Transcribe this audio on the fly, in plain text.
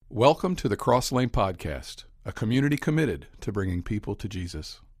Welcome to the Cross Lane Podcast, a community committed to bringing people to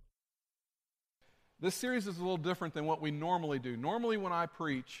Jesus. This series is a little different than what we normally do. Normally when I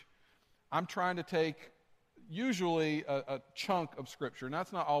preach, I'm trying to take usually a chunk of Scripture, and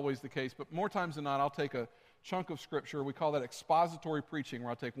that's not always the case, but more times than not, I'll take a chunk of Scripture. We call that expository preaching,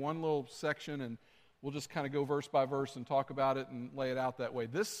 where I'll take one little section and we'll just kind of go verse by verse and talk about it and lay it out that way.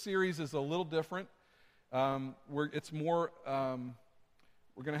 This series is a little different.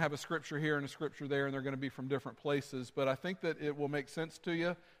 We're going to have a scripture here and a scripture there, and they're going to be from different places, but I think that it will make sense to you.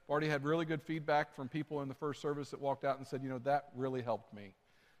 I've already had really good feedback from people in the first service that walked out and said, that really helped me.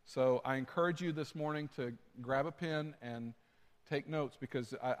 So I encourage you this morning to grab a pen and take notes,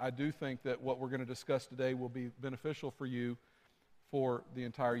 because I do think that what we're going to discuss today will be beneficial for you for the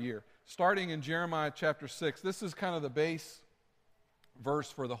entire year. Starting in Jeremiah chapter 6, this is kind of the base verse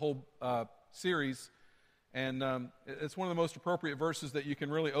for the whole series. And it's one of the most appropriate verses that you can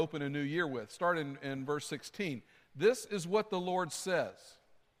really open a new year with. Start in verse 16. This is what the Lord says.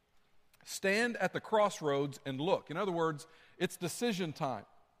 Stand at the crossroads and look. In other words, it's decision time.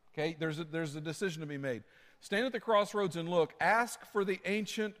 Okay, there's a decision to be made. Stand at the crossroads and look. Ask for the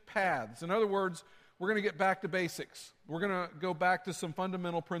ancient paths. In other words, we're going to get back to basics. We're going to go back to some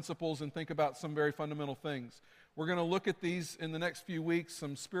fundamental principles and think about some very fundamental things. We're going to look at these in the next few weeks,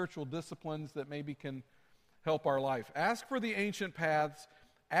 some spiritual disciplines that maybe can help our life. Ask for the ancient paths.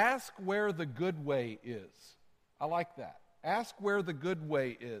 Ask where the good way is. I like that. Ask where the good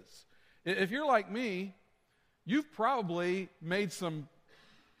way is. If you're like me, you've probably made some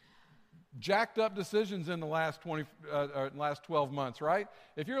jacked up decisions in the last 12 months, right?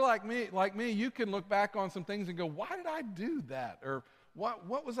 If you're like me, you can look back on some things and go, why did I do that? Or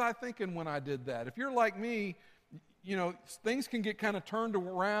what was I thinking when I did that? If you're like me, things can get kind of turned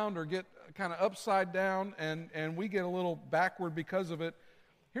around or get kind of upside down, and we get a little backward because of it.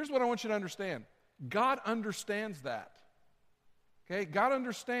 Here's what I want you to understand. God understands that. Okay? God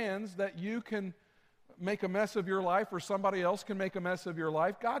understands that you can make a mess of your life, or somebody else can make a mess of your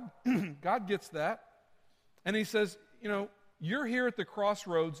life. God gets that. And He says, you're here at the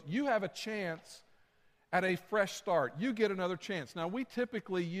crossroads. You have a chance at a fresh start. You get another chance. Now, we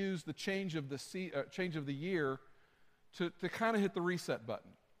typically use the change of the year to kind of hit the reset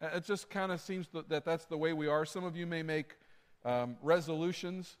button. It just kind of seems that that's the way we are. Some of you may make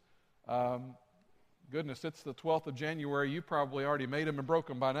resolutions. Goodness, it's the 12th of January. You probably already made them and broke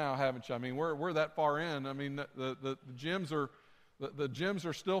them by now, haven't you? I mean, we're that far in. I mean, the gyms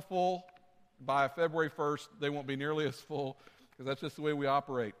are still full. By February 1st, they won't be nearly as full, because that's just the way we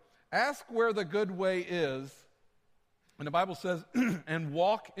operate. Ask where the good way is, and the Bible says, and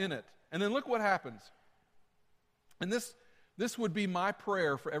walk in it. And then look what happens. And this would be my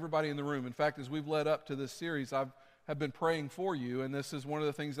prayer for everybody in the room. In fact, as we've led up to this series, I have been praying for you, and this is one of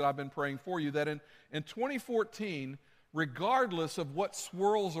the things that I've been praying for you, that in 2014, regardless of what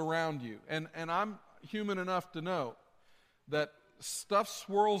swirls around you, and I'm human enough to know that stuff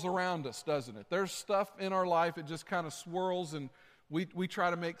swirls around us, doesn't it? There's stuff in our life, it just kind of swirls, and we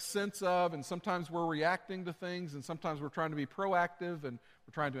try to make sense of, and sometimes we're reacting to things, and sometimes we're trying to be proactive, and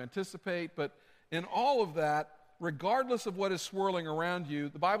we're trying to anticipate, but in all of that, regardless of what is swirling around you,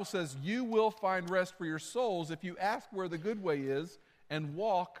 the Bible says you will find rest for your souls if you ask where the good way is and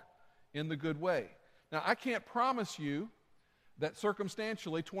walk in the good way. Now, I can't promise you that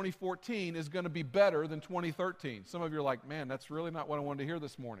circumstantially 2014 is going to be better than 2013. Some of you are like, man, that's really not what I wanted to hear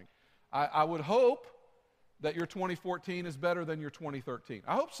this morning. I would hope that your 2014 is better than your 2013.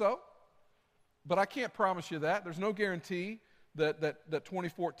 I hope so, but I can't promise you that. There's no guarantee that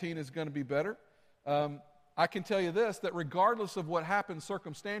 2014 is going to be better. I can tell you this, that regardless of what happens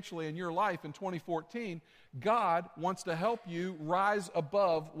circumstantially in your life in 2014, God wants to help you rise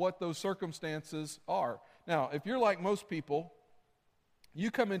above what those circumstances are. Now, if you're like most people,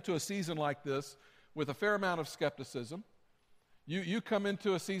 you come into a season like this with a fair amount of skepticism. You come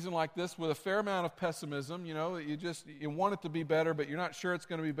into a season like this with a fair amount of pessimism. You want it to be better, but you're not sure it's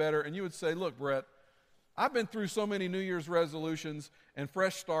going to be better. And you would say, look, Brett, I've been through so many New Year's resolutions and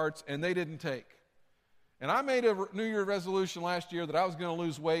fresh starts, and they didn't take. And I made a New Year's resolution last year that I was going to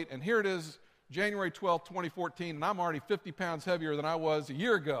lose weight, and here it is, January 12th, 2014, and I'm already 50 pounds heavier than I was a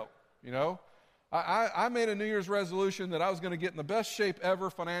year ago, I made a New Year's resolution that I was going to get in the best shape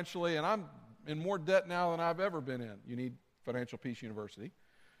ever financially, and I'm in more debt now than I've ever been in. You need Financial Peace University.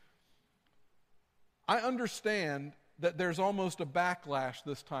 I understand that there's almost a backlash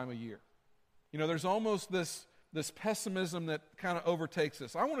this time of year. There's almost this pessimism that kind of overtakes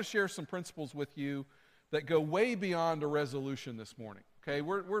us. I want to share some principles with you that go way beyond a resolution this morning. Okay,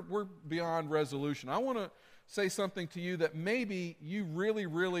 we're beyond resolution. I want say something to you that maybe you really,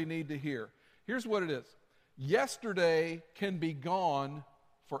 really need to hear. Here's what it is. Yesterday can be gone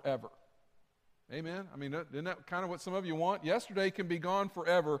forever. Amen? I mean, isn't that kind of what some of you want? Yesterday can be gone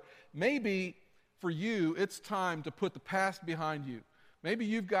forever. Maybe for you, it's time to put the past behind you. Maybe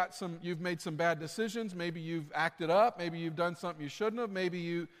you've made some bad decisions. Maybe you've acted up. Maybe you've done something you shouldn't have.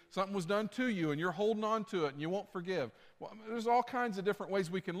 Maybe something was done to you and you're holding on to it and you won't forgive. Well, there's all kinds of different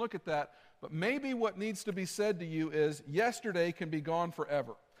ways we can look at that. But maybe what needs to be said to you is yesterday can be gone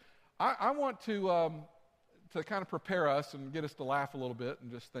forever. I want to kind of prepare us and get us to laugh a little bit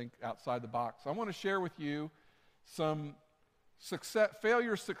and just think outside the box. I want to share with you some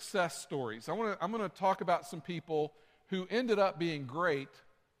failure success stories. I'm going to talk about some people who ended up being great,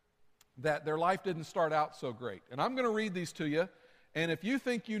 that their life didn't start out so great. And I'm going to read these to you, and if you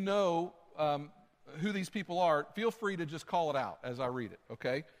think you know who these people are, feel free to just call it out as I read it,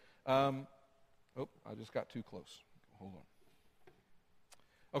 okay? I just got too close. Hold on.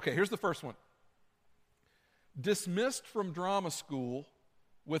 Okay, here's the first one. Dismissed from drama school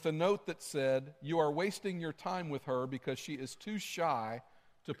with a note that said, "You are wasting your time with her because she is too shy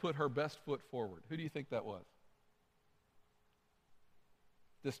to put her best foot forward." Who do you think that was?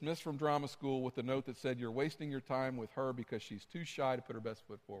 Dismissed from drama school with a note that said, "You're wasting your time with her because she's too shy to put her best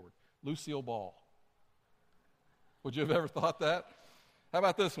foot forward." Lucille Ball. Would you have ever thought that? How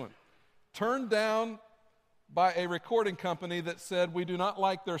about this one? Turned down by a recording company that said, "We do not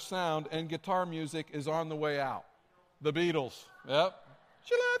like their sound and guitar music is on the way out." The Beatles. Yep.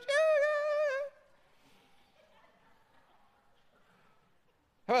 She loves you.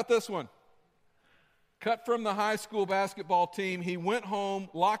 How about this one? Cut from the high school basketball team. He went home,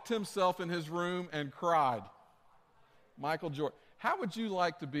 locked himself in his room, and cried. Michael Jordan. How would you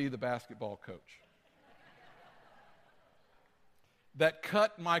like to be the basketball coach that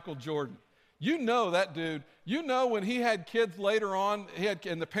cut Michael Jordan? You know that dude. You know when he had kids later on,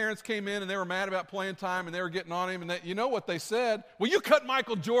 and the parents came in and they were mad about playing time and they were getting on him, and you know what they said? "Well, you cut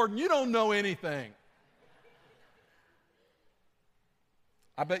Michael Jordan. You don't know anything."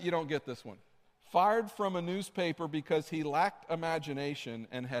 I bet you don't get this one. Fired from a newspaper because he lacked imagination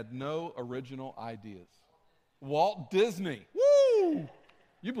and had no original ideas. Walt Disney. Woo!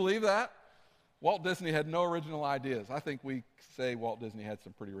 You believe that? Walt Disney had no original ideas. I think we say Walt Disney had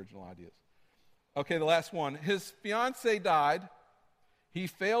some pretty original ideas. Okay, the last one. His fiance died. He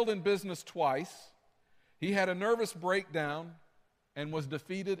failed in business twice. He had a nervous breakdown and was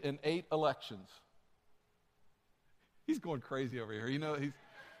defeated in 8 elections. He's going crazy over here. You know, he's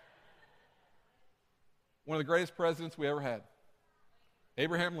one of the greatest presidents we ever had.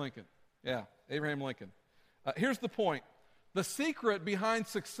 Abraham Lincoln. Yeah, Abraham Lincoln. Here's the point. The secret behind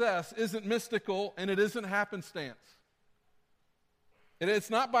success isn't mystical and it isn't happenstance.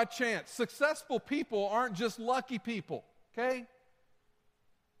 It's not by chance. Successful people aren't just lucky people, okay?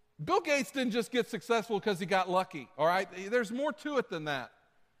 Bill Gates didn't just get successful because he got lucky, all right? There's more to it than that.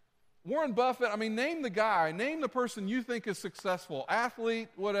 Warren Buffett, name the guy, name the person you think is successful, athlete,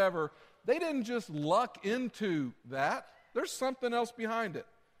 whatever. They didn't just luck into that. There's something else behind it.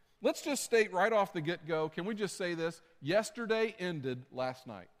 Let's just state right off the get-go, can we just say this? Yesterday ended last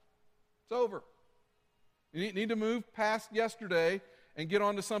night. It's over. You need to move past yesterday and get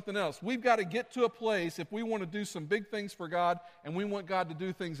on to something else. We've got to get to a place, if we want to do some big things for God and we want God to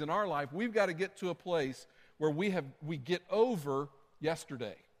do things in our life, we've got to get to a place where we get over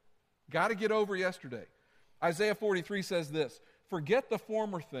yesterday. Got to get over yesterday. Isaiah 43 says this, "Forget the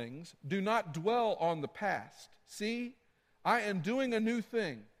former things, do not dwell on the past. See, I am doing a new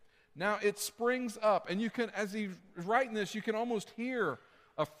thing. Now it springs up." And you can, as he's writing this, you can almost hear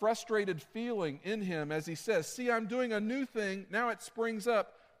a frustrated feeling in him as he says, "See, I'm doing a new thing. Now it springs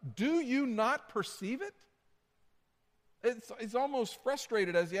up. Do you not perceive it?" It's almost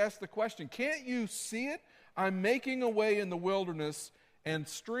frustrated as he asks the question. Can't you see it? I'm making a way in the wilderness and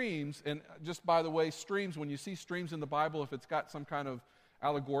streams. And just by the way, streams, when you see streams in the Bible, if it's got some kind of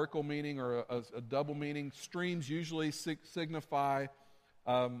allegorical meaning or a double meaning, streams usually signify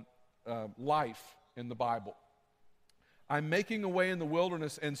life in the Bible. I'm making a way in the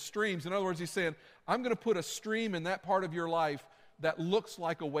wilderness and streams. In other words, he's saying, I'm going to put a stream in that part of your life that looks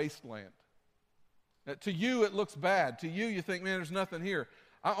like a wasteland. To you, it looks bad. To you, you think, man, there's nothing here.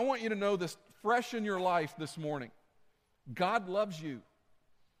 I want you to know this fresh in your life this morning. God loves you.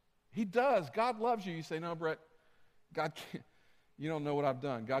 He does. God loves you. You say, no, Brett, God can't. You don't know what I've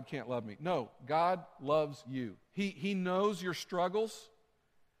done. God can't love me. No, God loves you. He knows your struggles.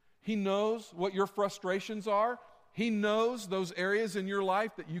 He knows what your frustrations are. He knows those areas in your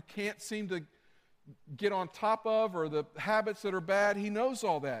life that you can't seem to get on top of or the habits that are bad. He knows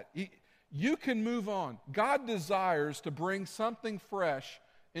all that. you can move on. God desires to bring something fresh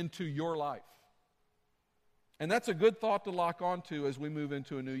into your life. And that's a good thought to lock onto as we move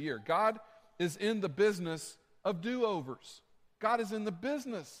into a new year. God is in the business of do-overs. God is in the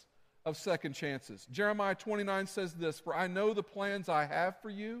business of second chances. Jeremiah 29 says this, "For I know the plans I have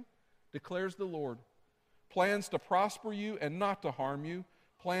for you, declares the Lord. Plans to prosper you and not to harm you.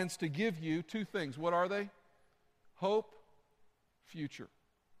 Plans to give you two things." What are they? Hope, future.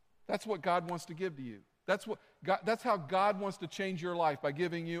 That's what God wants to give to you. That's how God wants to change your life, by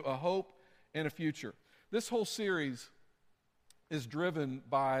giving you a hope and a future. This whole series is driven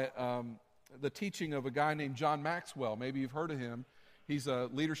by the teaching of a guy named John Maxwell. Maybe you've heard of him. He's a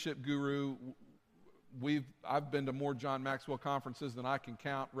leadership guru. I've been to more John Maxwell conferences than I can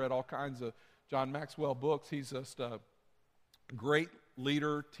count, read all kinds of John Maxwell books. He's just a great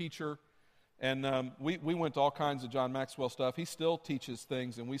leader, teacher. And we went to all kinds of John Maxwell stuff. He still teaches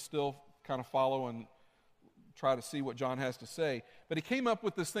things, and we still kind of follow and try to see what John has to say. But he came up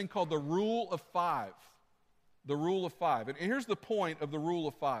with this thing called the Rule of Five. The Rule of Five. And here's the point of the Rule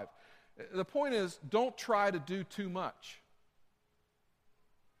of Five. The point is, don't try to do too much,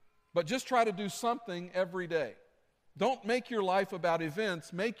 but just try to do something every day. Don't make your life about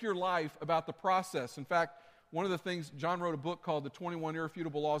events. Make your life about the process. In fact, one of the things, John wrote a book called The 21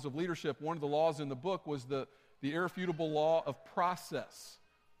 Irrefutable Laws of Leadership. One of the laws in the book was the irrefutable law of process.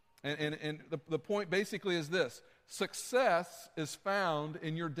 And the point basically is this: success is found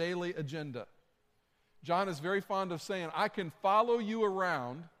in your daily agenda. John is very fond of saying, I can follow you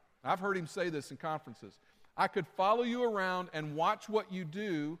around. I've heard him say this in conferences. I could follow you around and watch what you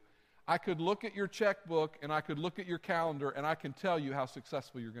do. I could look at your checkbook and I could look at your calendar and I can tell you how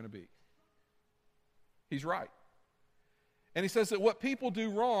successful you're going to be. He's right. And he says that what people do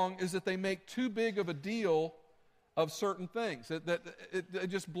wrong is that they make too big of a deal of certain things. They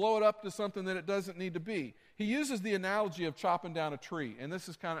just blow it up to something that it doesn't need to be. He uses the analogy of chopping down a tree, and this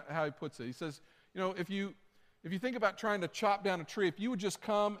is kind of how he puts it. He says, if you think about trying to chop down a tree, if you would just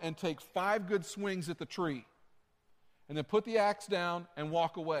come and take 5 good swings at the tree, and then put the axe down and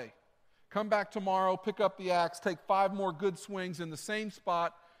walk away. Come back tomorrow, pick up the axe, take 5 more good swings in the same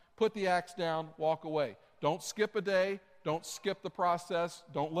spot, put the axe down, walk away. Don't skip a day. Don't skip the process.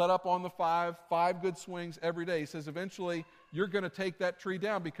 Don't let up on the 5 good swings every day. He says eventually you're going to take that tree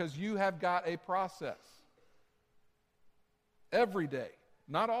down because you have got a process. Every day.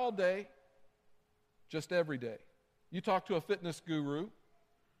 Not all day, just every day. You talk to a fitness guru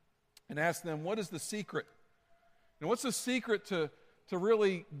and ask them, what is the secret? And what's the secret to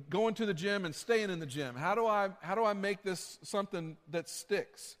really going to the gym and staying in the gym? How do I make this something that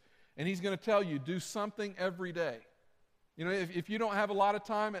sticks? And he's going to tell you, do something every day. If you don't have a lot of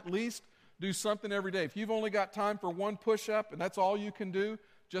time, at least do something every day. If you've only got time for 1 push-up and that's all you can do,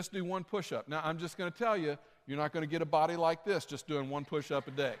 just do 1 push-up. Now, I'm just going to tell you, you're not going to get a body like this just doing 1 push-up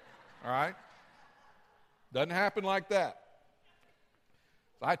a day. All right? Doesn't happen like that.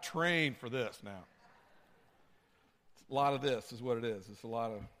 I train for this now. A lot of this is what it is. It's a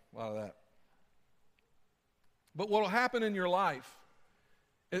lot of that. But what will happen in your life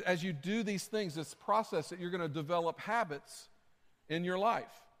as you do these things, this process that you're going to develop habits in your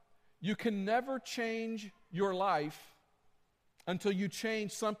life. You can never change your life until you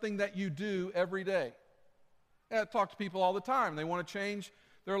change something that you do every day. I talk to people all the time. They want to change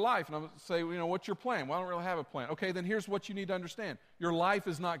their life. And I would say, what's your plan? Well, I don't really have a plan. Okay, then here's what you need to understand. Your life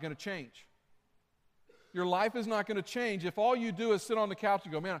is not going to change. Your life is not going to change if all you do is sit on the couch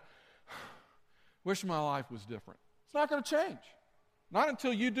and go, man, I wish my life was different. It's not going to change. Not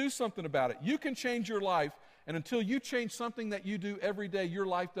until you do something about it. You can change your life, and until you change something that you do every day, your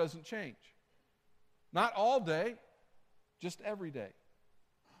life doesn't change. Not all day, just every day.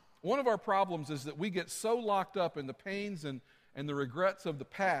 One of our problems is that we get so locked up in the pains and the regrets of the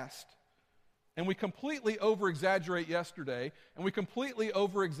past, and we completely over-exaggerate yesterday, and we completely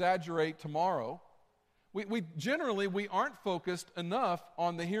over-exaggerate tomorrow. We generally aren't focused enough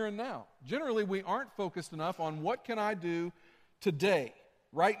on the here and now. Generally, we aren't focused enough on what can I do today,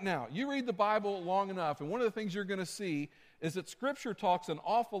 right now. You read the Bible long enough, and one of the things you're going to see is that Scripture talks an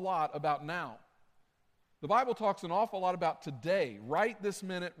awful lot about now. The Bible talks an awful lot about today, right this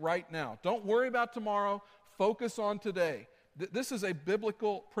minute, right now. Don't worry about tomorrow. Focus on today. This is a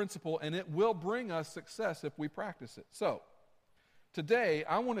biblical principle, and it will bring us success if we practice it. So, today,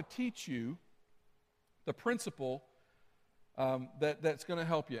 I want to teach you the principle that's going to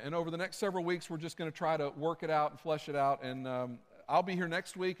help you. And over the next several weeks, we're just going to try to work it out and flesh it out. And I'll be here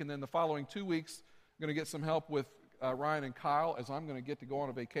next week, and then the following 2 weeks, I'm going to get some help with Ryan and Kyle as I'm going to get to go on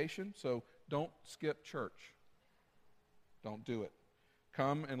a vacation. So don't skip church. Don't do it.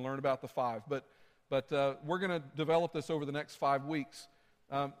 come and learn about the 5. But we're going to develop this over the next 5 weeks.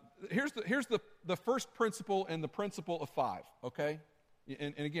 Here's the first principle and the principle of 5, okay?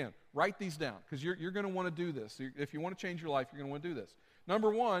 And again, write these down because you're going to want to do this. If you want to change your life, you're going to want to do this.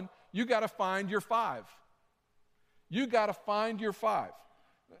 Number 1, you got to find your 5. You got to find your 5.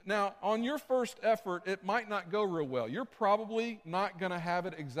 Now, on your first effort, it might not go real well. You're probably not going to have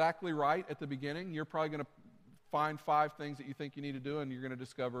it exactly right at the beginning. You're probably going to find 5 things that you think you need to do, and you're going to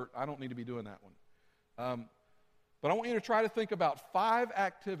discover, I don't need to be doing that one. But I want you to try to think about 5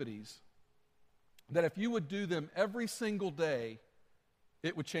 activities that if you would do them every single day,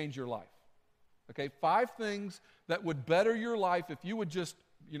 it would change your life. Okay, 5 things that would better your life if you would just,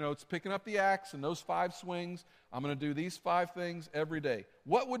 it's picking up the axe and those 5 swings. I'm going to do these 5 things every day.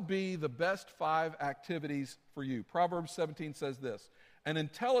 What would be the best 5 activities for you? Proverbs 17 says this: an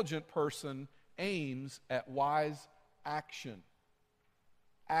intelligent person aims at wise action.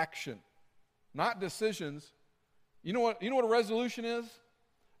 Action, not decisions. You know what a resolution is?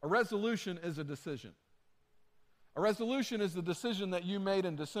 A resolution is a decision. A resolution is the decision that you made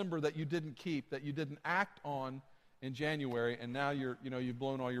in December that you didn't keep, that you didn't act on in January, and now you've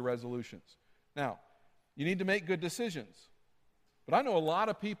blown all your resolutions. Now, you need to make good decisions. But I know a lot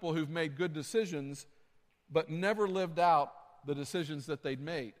of people who've made good decisions but never lived out the decisions that they'd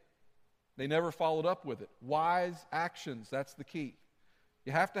made. They never followed up with it. Wise actions, that's the key.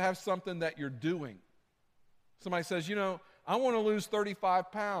 You have to have something that you're doing. Somebody says, I want to lose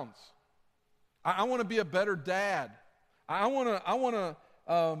 35 pounds. I want to be a better dad. I want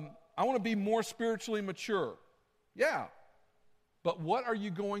to be more spiritually mature. Yeah. But what are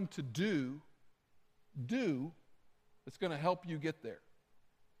you going to do that's going to help you get there?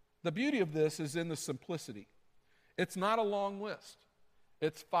 The beauty of this is in the simplicity. It's not a long list.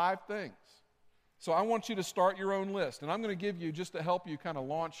 It's 5 things. So I want you to start your own list. And I'm going to give you, just to help you kind of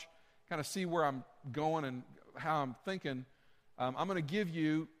launch, kind of see where I'm going and how I'm thinking, I'm going to give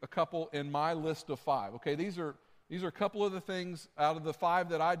you a couple in my list of 5. Okay, these are a couple of the things out of the 5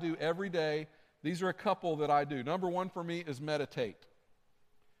 that I do every day. These are a couple that I do. Number 1 for me is meditate.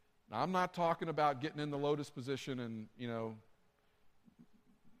 Now, I'm not talking about getting in the lotus position and,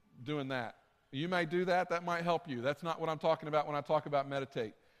 doing that. You may do that. That might help you. That's not what I'm talking about when I talk about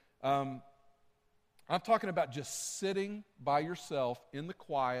meditate. I'm talking about just sitting by yourself in the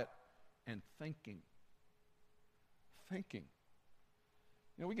quiet and thinking. Thinking.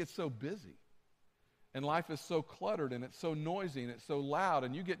 We get so busy. And life is so cluttered, and it's so noisy, and it's so loud,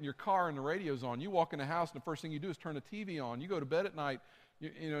 and you get in your car and the radio's on. You walk in the house, and the first thing you do is turn the TV on. You go to bed at night,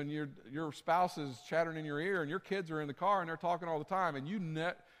 and your spouse is chattering in your ear, and your kids are in the car, and they're talking all the time. And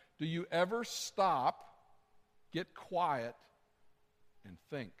do you ever stop, get quiet, and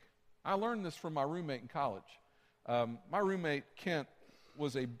think? I learned this from my roommate in college. My roommate, Kent,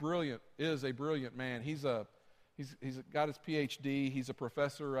 is a brilliant man. He's got his PhD. He's a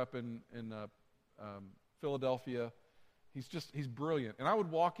professor up in Philadelphia. He's brilliant. And I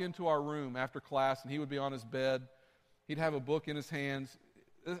would walk into our room after class, and he would be on his bed. He'd have a book in his hands.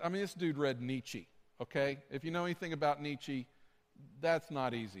 This dude read Nietzsche, okay? If you know anything about Nietzsche, that's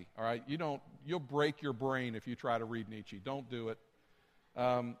not easy, all right? You'll break your brain if you try to read Nietzsche. Don't do it.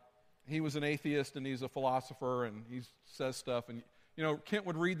 He was an atheist, and he's a philosopher, and he says stuff, and Kent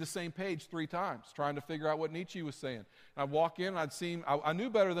would read the same page 3 times, trying to figure out what Nietzsche was saying. And I'd walk in, and I'd see him. I knew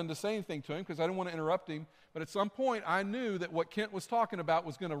better than to say anything to him because I didn't want to interrupt him. But at some point, I knew that what Kent was talking about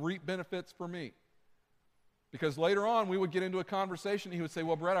was going to reap benefits for me. Because later on, we would get into a conversation, and he would say,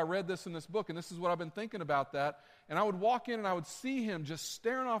 well, Brett, I read this in this book, and this is what I've been thinking about that. And I would walk in, and I would see him just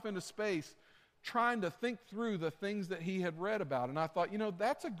staring off into space, trying to think through the things that he had read about. And I thought,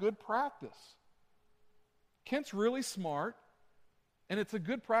 that's a good practice. Kent's really smart. And it's a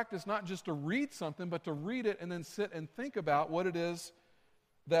good practice not just to read something, but to read it and then sit and think about what it is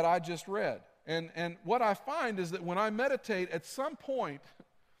that I just read. And what I find is that when I meditate, at some point,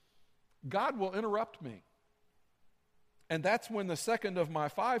 God will interrupt me. And that's when the second of my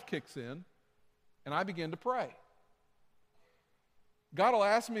 5 kicks in, and I begin to pray. God will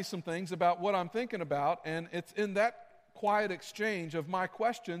ask me some things about what I'm thinking about, and it's in that quiet exchange of my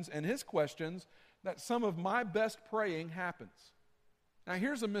questions and his questions that some of my best praying happens. Now,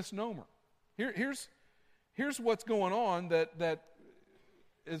 here's a misnomer. Here's what's going on that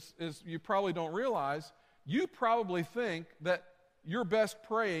is you probably don't realize. You probably think that your best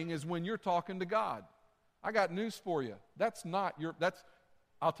praying is when you're talking to God. I got news for you.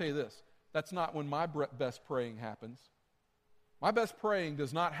 I'll tell you this. That's not when my best praying happens. My best praying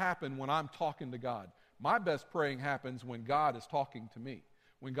does not happen when I'm talking to God. My best praying happens when God is talking to me,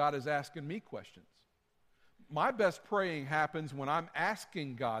 when God is asking me questions. my best praying happens when I'm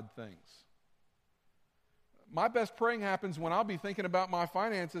asking God things. My best praying happens when I'll be thinking about my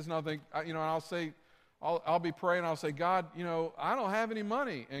finances, and I'll think, and I'll be praying, I'll say, God, I don't have any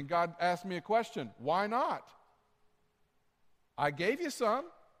money. And God asks me a question, why not? I gave you some.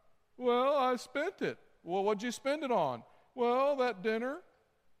 Well, I spent it. Well, what'd you spend it on? Well, that dinner.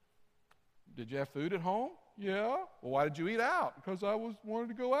 Did you have food at home? Yeah. Well, why did you eat out? Because I wanted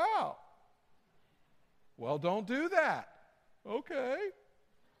to go out. Well, don't do that. Okay.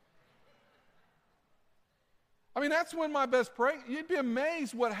 I mean, that's when my best praying. You'd be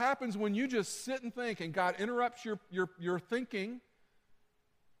amazed what happens when you just sit and think and God interrupts your thinking.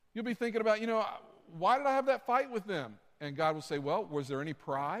 You'll be thinking about, why did I have that fight with them? And God will say, well, was there any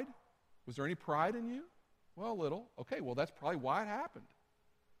pride? Was there any pride in you? Well, a little. Okay, well, that's probably why it happened.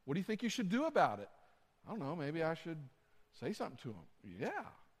 What do you think you should do about it? I don't know, maybe I should say something to them. Yeah.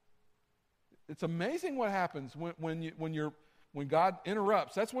 It's amazing what happens when God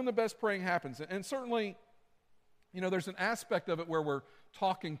interrupts. That's when the best praying happens. And certainly, there's an aspect of it where we're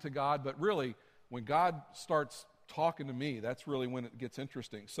talking to God, but really, when God starts talking to me, that's really when it gets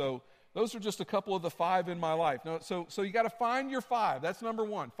interesting. So those are just a couple of the 5 in my life. So you got to find your 5. That's number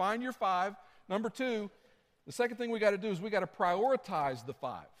 1. Find your 5. Number 2, the second thing we got to do is we got to prioritize the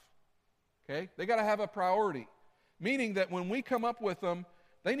 5. Okay? They got to have a priority, meaning that when we come up with them,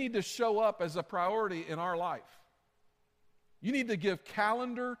 they need to show up as a priority in our life. You need to give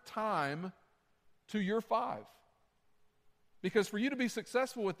calendar time to your 5. Because for you to be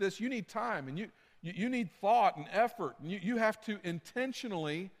successful with this, you need time, and you need thought and effort. And you have to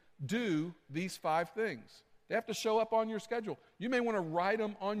intentionally do these 5 things. They have to show up on your schedule. You may want to write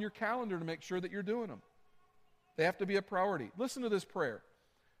them on your calendar to make sure that you're doing them. They have to be a priority. Listen to this prayer.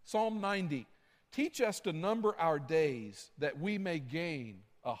 Psalm 90. Teach us to number our days that we may gain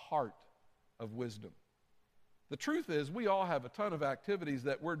a heart of wisdom. The truth is, we all have a ton of activities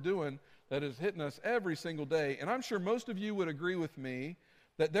that we're doing that is hitting us every single day. And I'm sure most of you would agree with me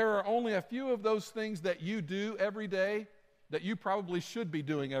that there are only a few of those things that you do every day that you probably should be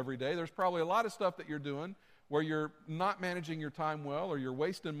doing every day. There's probably a lot of stuff that you're doing where you're not managing your time well, or you're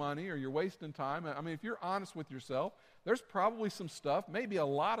wasting money, or you're wasting time. I mean, if you're honest with yourself, there's probably some stuff, maybe a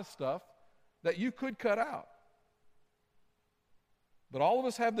lot of stuff, that you could cut out. But all of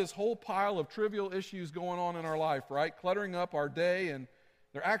us have this whole pile of trivial issues going on in our life, right? Cluttering up our day, and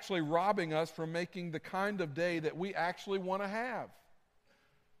they're actually robbing us from making the kind of day that we actually want to have.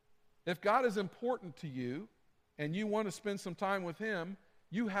 If God is important to you and you want to spend some time with Him,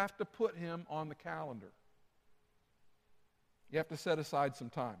 you have to put Him on the calendar. You have to set aside some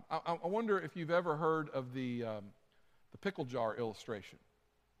time. I wonder if you've ever heard of the pickle jar illustration.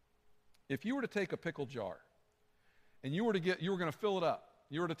 If you were to take a pickle jar and you were going to fill it up,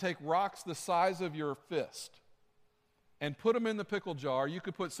 you were to take rocks the size of your fist and put them in the pickle jar, you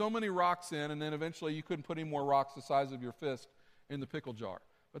could put so many rocks in, and then eventually you couldn't put any more rocks the size of your fist in the pickle jar.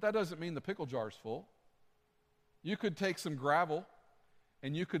 But that doesn't mean the pickle jar is full. You could take some gravel,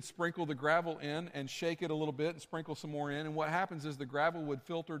 and you could sprinkle the gravel in and shake it a little bit and sprinkle some more in, and what happens is the gravel would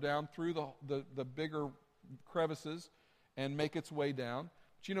filter down through the bigger crevices and make its way down.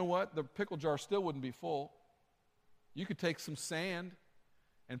 But you know what? The pickle jar still wouldn't be full. You could take some sand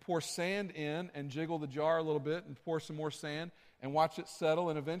and pour sand in and jiggle the jar a little bit and pour some more sand and watch it settle,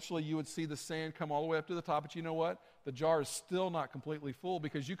 and eventually you would see the sand come all the way up to the top. But you know what? The jar is still not completely full,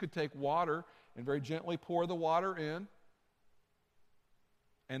 because you could take water and very gently pour the water in,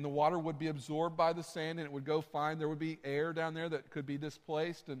 and the water would be absorbed by the sand, and it would go fine. There would be air down there that could be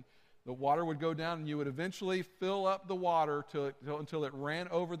displaced, and the water would go down, and you would eventually fill up the water until it ran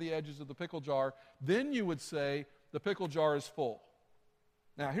over the edges of the pickle jar. Then you would say the pickle jar is full.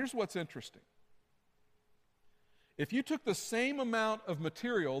 Now, here's what's interesting. If you took the same amount of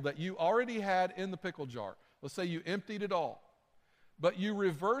material that you already had in the pickle jar, let's say you emptied it all, but you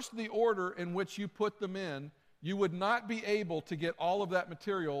reversed the order in which you put them in, you would not be able to get all of that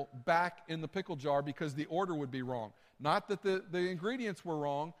material back in the pickle jar, because the order would be wrong. Not that the ingredients were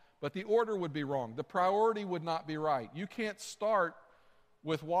wrong, but the order would be wrong. The priority would not be right. You can't start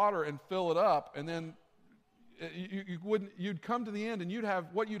with water and fill it up, and then you'd come to the end, and you'd have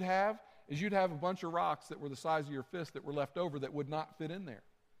a bunch of rocks that were the size of your fist that were left over that would not fit in there,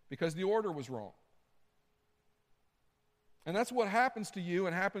 because the order was wrong. And that's what happens to you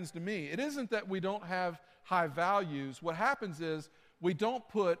and happens to me. It isn't that we don't have high values. What happens is we don't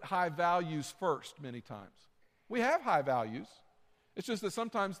put high values first many times. We have high values. It's just that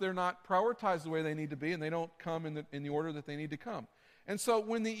sometimes they're not prioritized the way they need to be, and they don't come in the order that they need to come. And so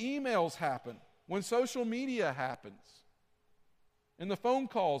when the emails happen, when social media happens, and the phone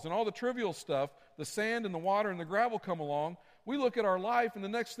calls and all the trivial stuff, the sand and the water and the gravel come along, we look at our life, and the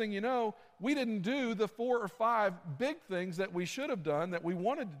next thing you know, we didn't do the 4 or 5 big things that we should have done, that we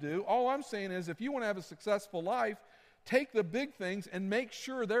wanted to do. All I'm saying is, if you want to have a successful life, take the big things and make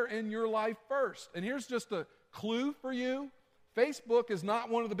sure they're in your life first. And here's just a clue for you. Facebook is not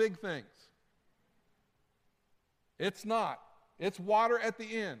one of the big things. It's not. It's water at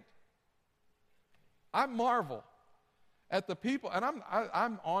the end. I marvel at the people, and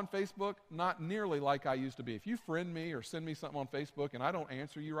I'm on Facebook not nearly like I used to be. If you friend me or send me something on Facebook and I don't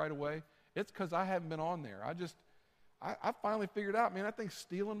answer you right away, it's because I haven't been on there. I finally figured out, man, that thing's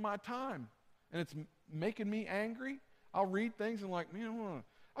stealing my time, and it's making me angry. I'll read things and like, man,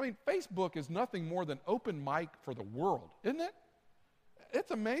 Facebook is nothing more than open mic for the world, isn't it?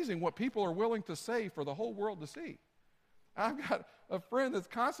 It's amazing what people are willing to say for the whole world to see. I've got a friend that's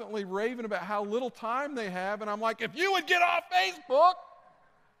constantly raving about how little time they have, and I'm like, if you would get off Facebook,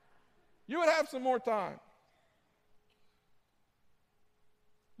 you would have some more time.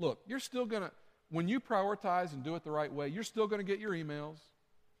 Look, you're still going to, when you prioritize and do it the right way, you're still going to get your emails.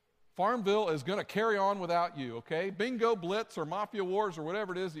 Farmville is going to carry on without you, okay? Bingo Blitz or Mafia Wars or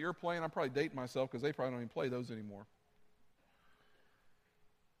whatever it is that you're playing, I'm probably dating myself because they probably don't even play those anymore.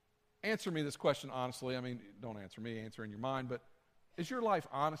 Answer me this question honestly. Don't answer me, answer in your mind, but is your life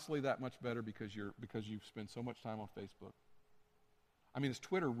honestly that much better because you've spent so much time on Facebook? Is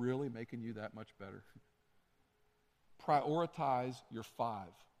Twitter really making you that much better? Prioritize your 5.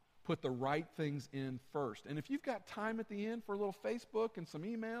 Put the right things in first. And if you've got time at the end for a little Facebook and some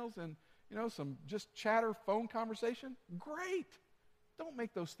emails and, some just chatter, phone conversation, great. Don't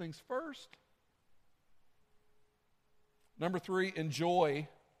make those things first. Number 3, enjoy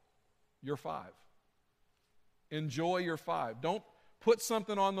your 5. Enjoy your 5. Don't put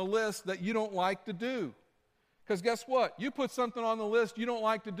something on the list that you don't like to do. Because guess what? You put something on the list you don't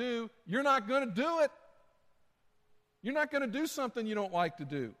like to do, you're not going to do it. You're not going to do something you don't like to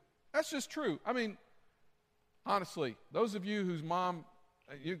do. That's just true. Honestly, those of you whose mom,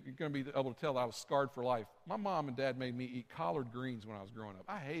 you're going to be able to tell that I was scarred for life. My mom and dad made me eat collard greens when I was growing up.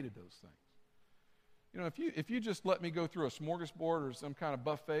 I hated those things. If you just let me go through a smorgasbord or some kind of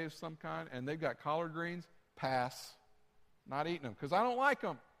buffet of some kind and they've got collard greens, pass. Not eating them because I don't like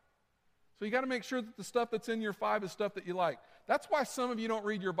them. So you got to make sure that the stuff that's in your 5 is stuff that you like. That's why some of you don't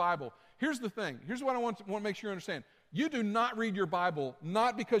read your Bible. Here's the thing. Here's what I want to make sure you understand. You do not read your Bible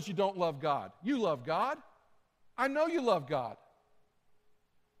not because you don't love God. You love God. I know you love God.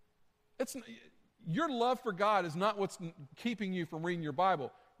 Your love for God is not what's keeping you from reading your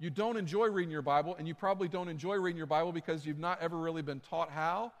Bible. You don't enjoy reading your Bible, and you probably don't enjoy reading your Bible because you've not ever really been taught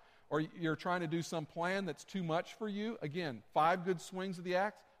how, or you're trying to do some plan that's too much for you. Again, 5 good swings of the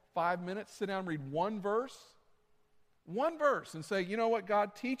axe, 5 minutes, sit down and read one verse, and say, you know what,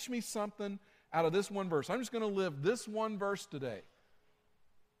 God, teach me something out of this one verse. I'm just going to live this one verse today.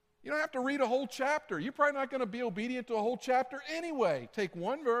 You don't have to read a whole chapter. You're probably not going to be obedient to a whole chapter anyway. Take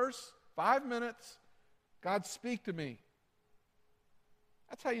one verse, 5 minutes. God, speak to me.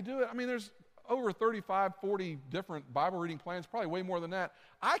 That's how you do it. There's over 35, 40 different Bible reading plans, probably way more than that.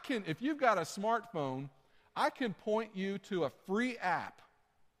 If you've got a smartphone, I can point you to a free app.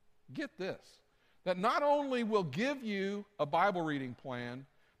 Get this. That not only will give you a Bible reading plan,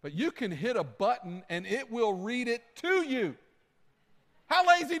 but you can hit a button and it will read it to you. How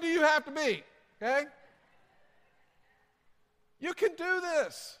lazy do you have to be? Okay? You can do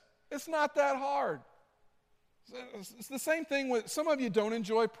this. It's not that hard. It's the same thing with some of you don't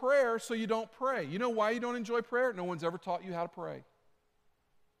enjoy prayer, so you don't pray. You know why you don't enjoy prayer? No one's ever taught you how to pray.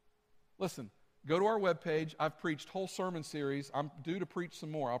 Listen, go to our webpage. I've preached whole sermon series. I'm due to preach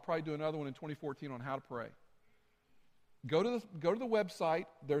some more. I'll probably do another one in 2014 on how to pray. Go to the website.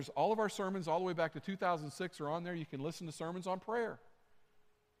 There's all of our sermons all the way back to 2006 are on there. You can listen to sermons on prayer.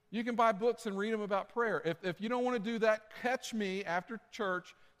 You can buy books and read them about prayer. If you don't want to do that, catch me after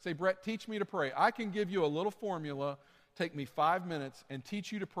church. Say, Brett, teach me to pray. I can give you a little formula, take me 5 minutes, and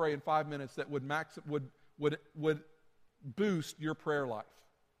teach you to pray in 5 minutes that would boost your prayer life.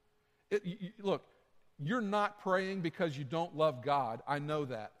 Look, you're not praying because you don't love God. I know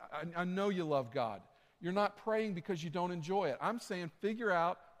that. I know you love God. You're not praying because you don't enjoy it. I'm saying figure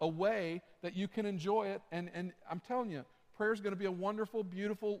out a way that you can enjoy it, and I'm telling you, prayer is going to be a wonderful,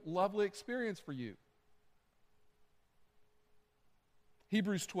 beautiful, lovely experience for you.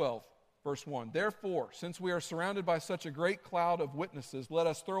 Hebrews 12, verse 1. Therefore, since we are surrounded by such a great cloud of witnesses, let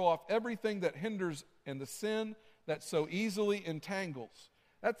us throw off everything that hinders and the sin that so easily entangles.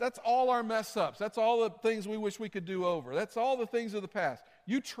 That's all our mess ups. That's all the things we wish we could do over. That's all the things of the past.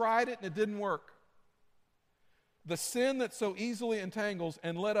 You tried it and it didn't work. the sin that so easily entangles,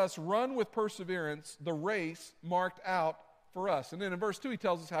 and let us run with perseverance the race marked out for us. And then in verse 2, he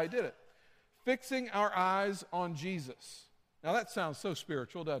tells us how he did it. Fixing our eyes on Jesus. Now that sounds so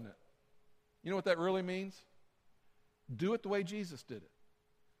spiritual, doesn't it? You know what that really means? Do it the way Jesus did it.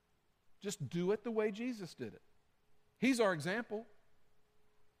 Just do it the way Jesus did it. He's our example.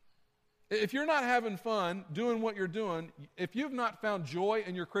 If you're not having fun doing what you're doing, if you've not found joy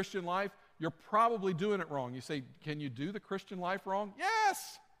in your Christian life, you're probably doing it wrong. You say, can you do the Christian life wrong?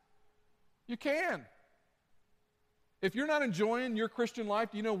 Yes, you can. If you're not enjoying your Christian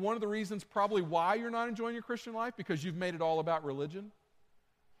life, do you know one of the reasons probably why you're not enjoying your Christian life? Because you've made it all about religion.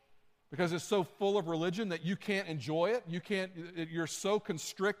 Because it's so full of religion that you can't enjoy it. You're so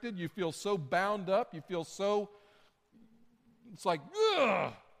constricted. You feel so bound up. You feel so, it's like,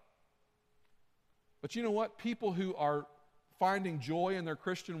 ugh. But you know what? People who are finding joy in their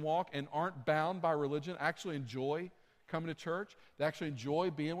Christian walk and aren't bound by religion actually enjoy coming to church. They actually enjoy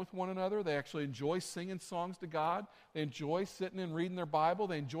being with one another. They actually enjoy singing songs to God. They enjoy sitting and reading their Bible.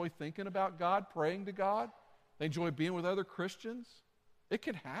 They enjoy thinking about God, praying to God. They enjoy being with other Christians. It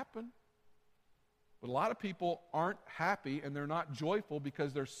can happen. But a lot of people aren't happy and they're not joyful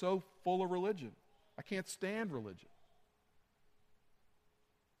because they're so full of religion. I can't stand religion.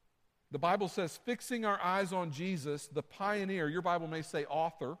 The Bible says, fixing our eyes on Jesus, the pioneer, your Bible may say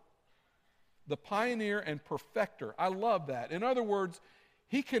author, the pioneer and perfecter. I love that. In other words,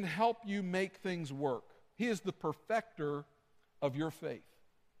 he can help you make things work. He is the perfecter of your faith.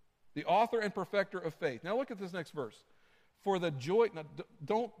 The author and perfecter of faith. Now look at this next verse. For the joy, now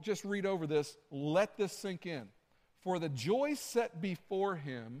don't just read over this, let this sink in. For the joy set before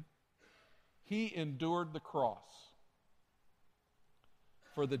him, he endured the cross.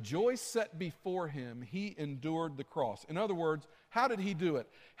 For the joy set before him, he endured the cross. In other words, how did he do it?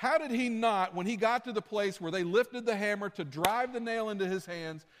 How did he not, when he got to the place where they lifted the hammer to drive the nail into his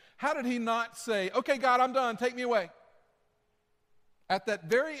hands, how did he not say, okay, God, I'm done, take me away? At that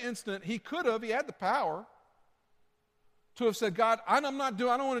very instant, he could have, he had the power to have said, God, I don't want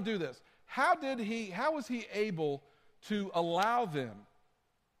to do this. How was he able to allow them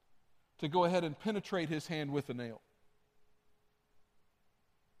to go ahead and penetrate his hand with the nail?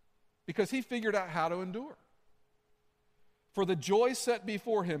 Because he figured out how to endure. For the joy set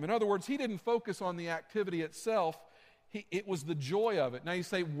before him. In other words, he didn't focus on the activity itself. It was the joy of it. Now you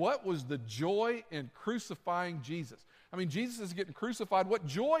say, what was the joy in crucifying Jesus? I mean, Jesus is getting crucified. What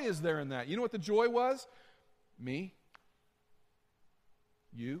joy is there in that? You know what the joy was? Me.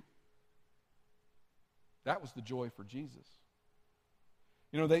 You. That was the joy for Jesus.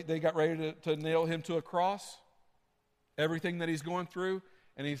 You know, they got ready to nail him to a cross. Everything that he's going through.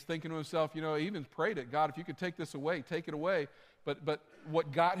 And he's thinking to himself, you know, he even prayed it, God, if you could take this away, take it away. But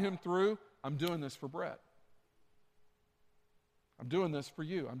what got him through, I'm doing this for Brett. I'm doing this for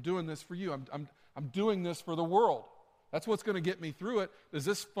you. I'm doing this for you. I'm doing this for the world. That's what's going to get me through it. Is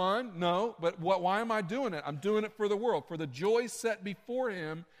this fun? No. But why am I doing it? I'm doing it for the world. For the joy set before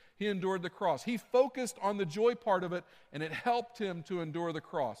him, he endured the cross. He focused on the joy part of it, and it helped him to endure the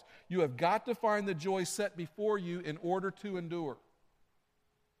cross. You have got to find the joy set before you in order to endure.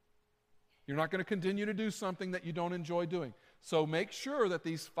 You're not going to continue to do something that you don't enjoy doing. So make sure that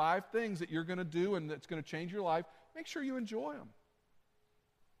these 5 things that you're going to do and that's going to change your life, make sure you enjoy them.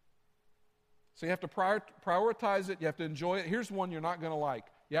 So you have to prioritize it. You have to enjoy it. Here's one you're not going to like.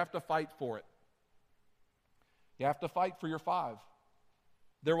 You have to fight for it. You have to fight for your 5.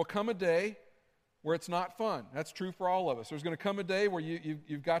 There will come a day where it's not fun. That's true for all of us. There's going to come a day where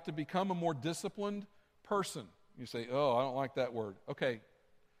you've got to become a more disciplined person. You say, oh, I don't like that word. Okay.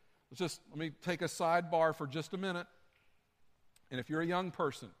 Let me take a sidebar for just a minute. And if you're a young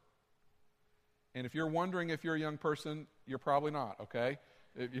person, and if you're wondering if you're a young person, you're probably not, okay?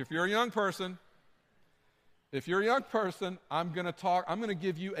 If you're a young person, I'm going to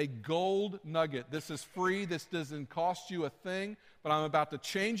give you a gold nugget. This is free. This doesn't cost you a thing, but I'm about to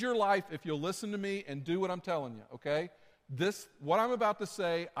change your life if you'll listen to me and do what I'm telling you, okay? What I'm about to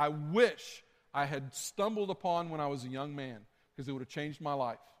say, I wish I had stumbled upon when I was a young man, because it would have changed my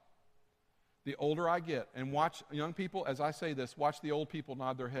life. The older I get, and watch young people, as I say this, watch the old people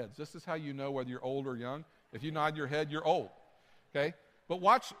nod their heads. This is how you know whether you're old or young. If you nod your head, you're old, okay? But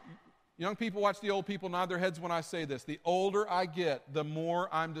young people watch the old people nod their heads when I say this. The older I get, the more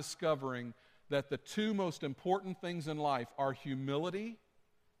I'm discovering that the 2 most important things in life are humility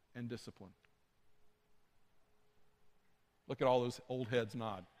and discipline. Look at all those old heads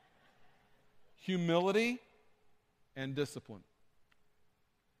nod. Humility and discipline.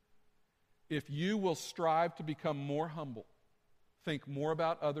 If you will strive to become more humble, think more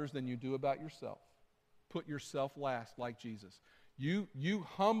about others than you do about yourself, put yourself last like Jesus. You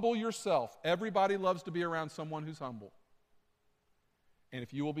humble yourself. Everybody loves to be around someone who's humble. And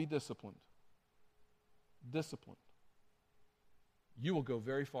if you will be disciplined, you will go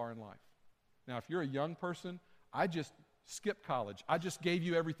very far in life. Now, if you're a young person, I just skipped college. I just gave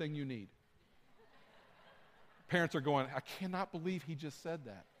you everything you need. Parents are going, I cannot believe he just said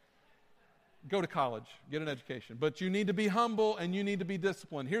that. Go to college, get an education. But you need to be humble and you need to be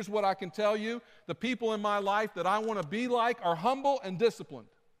disciplined. Here's what I can tell you. The people in my life that I want to be like are humble and disciplined.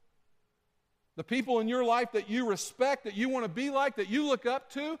 The people in your life that you respect, that you want to be like, that you look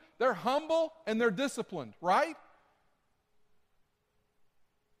up to, they're humble and they're disciplined, right?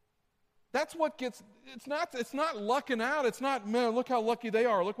 That's what gets, it's not lucking out. It's not, man, look how lucky they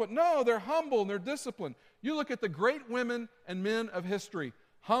are. No, they're humble and they're disciplined. You look at the great women and men of history,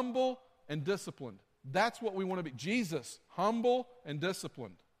 humble and disciplined. That's what we want to be. Jesus, humble and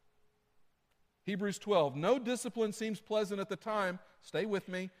disciplined. Hebrews 12, no discipline seems pleasant at the time. Stay with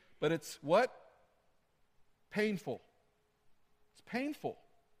me. But it's what? Painful. It's painful.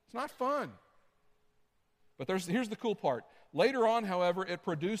 It's not fun. But here's the cool part. Later on, however, it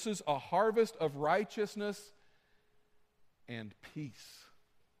produces a harvest of righteousness and peace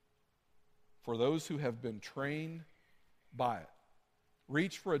for those who have been trained by it.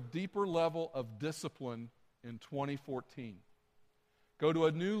 Reach for a deeper level of discipline in 2014. Go to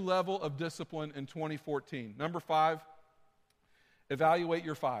a new level of discipline in 2014. Number 5, evaluate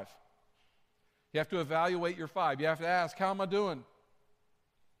your 5. You have to evaluate your 5. You have to ask, how am I doing?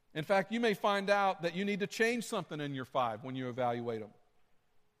 In fact, you may find out that you need to change something in your 5 when you evaluate them.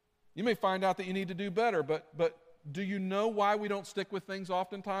 You may find out that you need to do better, but do you know why we don't stick with things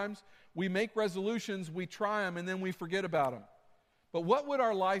oftentimes? We make resolutions, we try them, and then we forget about them. But what would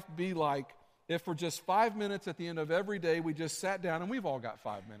our life be like if for just 5 minutes at the end of every day we just sat down, and we've all got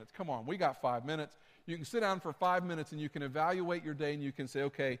 5 minutes. Come on, we got 5 minutes. You can sit down for 5 minutes and you can evaluate your day and you can say,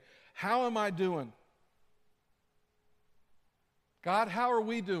 okay, how am I doing? God, how are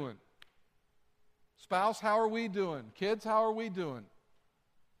we doing? Spouse, how are we doing? Kids, how are we doing?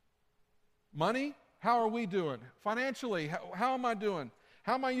 Money, how are we doing? Financially, how am I doing?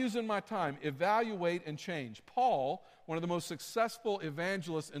 How am I using my time? Evaluate and change. Paul, one of the most successful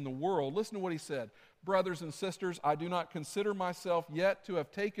evangelists in the world, listen to what he said. Brothers and sisters, I do not consider myself yet to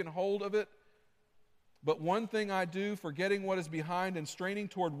have taken hold of it, but one thing I do, forgetting what is behind and straining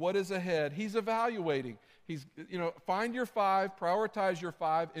toward what is ahead. He's evaluating. Find your 5, prioritize your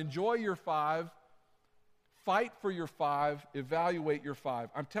 5, enjoy your 5, fight for your 5, evaluate your 5.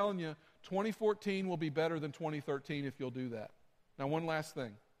 I'm telling you, 2014 will be better than 2013 if you'll do that. Now, one last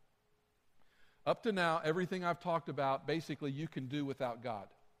thing. Up to now, everything I've talked about, basically you can do without God.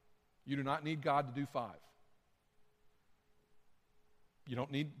 You do not need God to do 5. You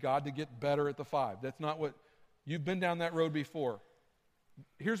don't need God to get better at the 5. That's not what, you've been down that road before.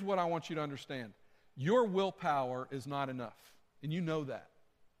 Here's what I want you to understand. Your willpower is not enough, and you know that.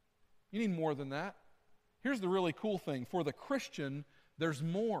 You need more than that. Here's the really cool thing. For the Christian, there's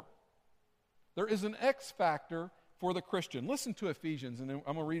more. There is an X factor for the Christian. Listen to Ephesians, and then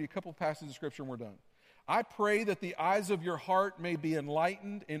I'm going to read a couple passages of Scripture and we're done. I pray that the eyes of your heart may be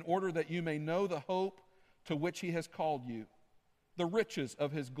enlightened in order that you may know the hope to which he has called you, the riches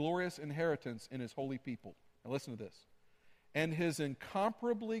of his glorious inheritance in his holy people. Now listen to this. And his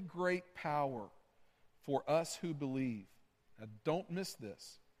incomparably great power for us who believe. Now don't miss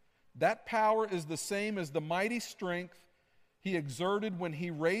this. That power is the same as the mighty strength he exerted when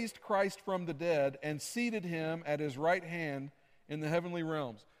he raised Christ from the dead and seated him at his right hand in the heavenly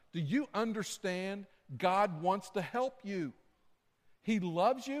realms. Do you understand? God wants to help you. He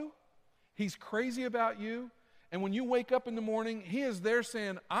loves you. He's crazy about you. And when you wake up in the morning, he is there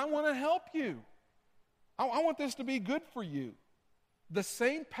saying, I want to help you. I want this to be good for you. The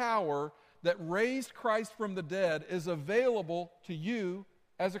same power that raised Christ from the dead is available to you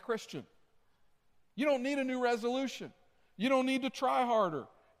as a Christian. You don't need a new resolution. You don't need to try harder.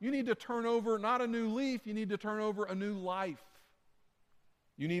 You need to turn over not a new leaf, you need to turn over a new life.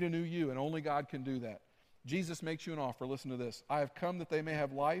 You need a new you, and only God can do that. Jesus makes you an offer. Listen to this. I have come that they may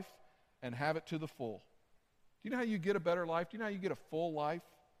have life and have it to the full. Do you know how you get a better life? Do you know how you get a full life?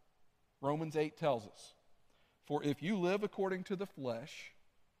 Romans 8 tells us, for if you live according to the flesh,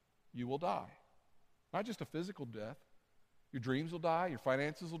 you will die. Not just a physical death. Your dreams will die, your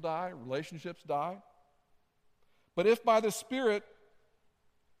finances will die, relationships die. But if by the Spirit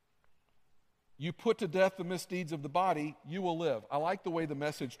you put to death the misdeeds of the body, you will live. I like the way the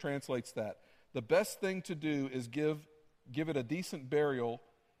Message translates that. The best thing to do is give it a decent burial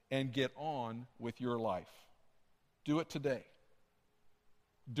and get on with your life. Do it today.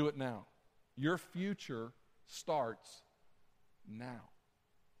 Do it now. Your future starts now.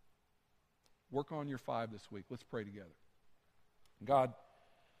 Work on your 5 this week. Let's pray together. God,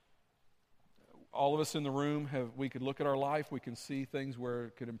 all of us in the room, we could look at our life. We can see things where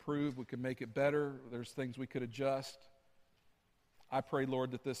it could improve. We could make it better. There's things we could adjust. I pray,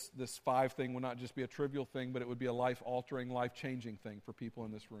 Lord, that this 5 thing will not just be a trivial thing, but it would be a life-altering, life-changing thing for people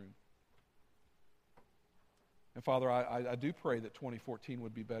in this room. And Father, I do pray that 2014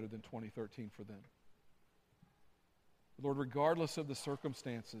 would be better than 2013 for them. Lord, regardless of the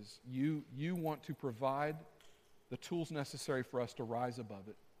circumstances, you want to provide the tools necessary for us to rise above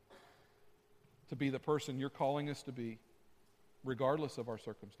it, to be the person you're calling us to be, regardless of our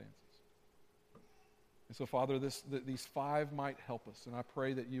circumstances. And so, Father, these 5 might help us, and I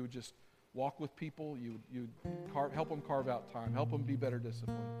pray that you would just walk with people, you help them carve out time, help them be better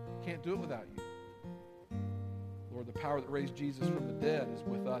disciplined. Can't do it without you. Lord, the power that raised Jesus from the dead is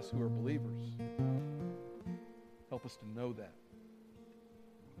with us who are believers. Help us to know that.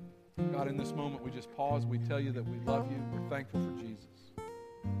 God, in this moment, we just pause. We tell you that we love you. We're thankful for Jesus.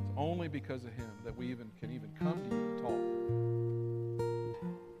 It's only because of him that we can even come to you and talk.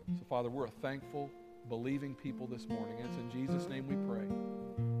 So, Father, we're a thankful, believing people this morning. And it's in Jesus' name we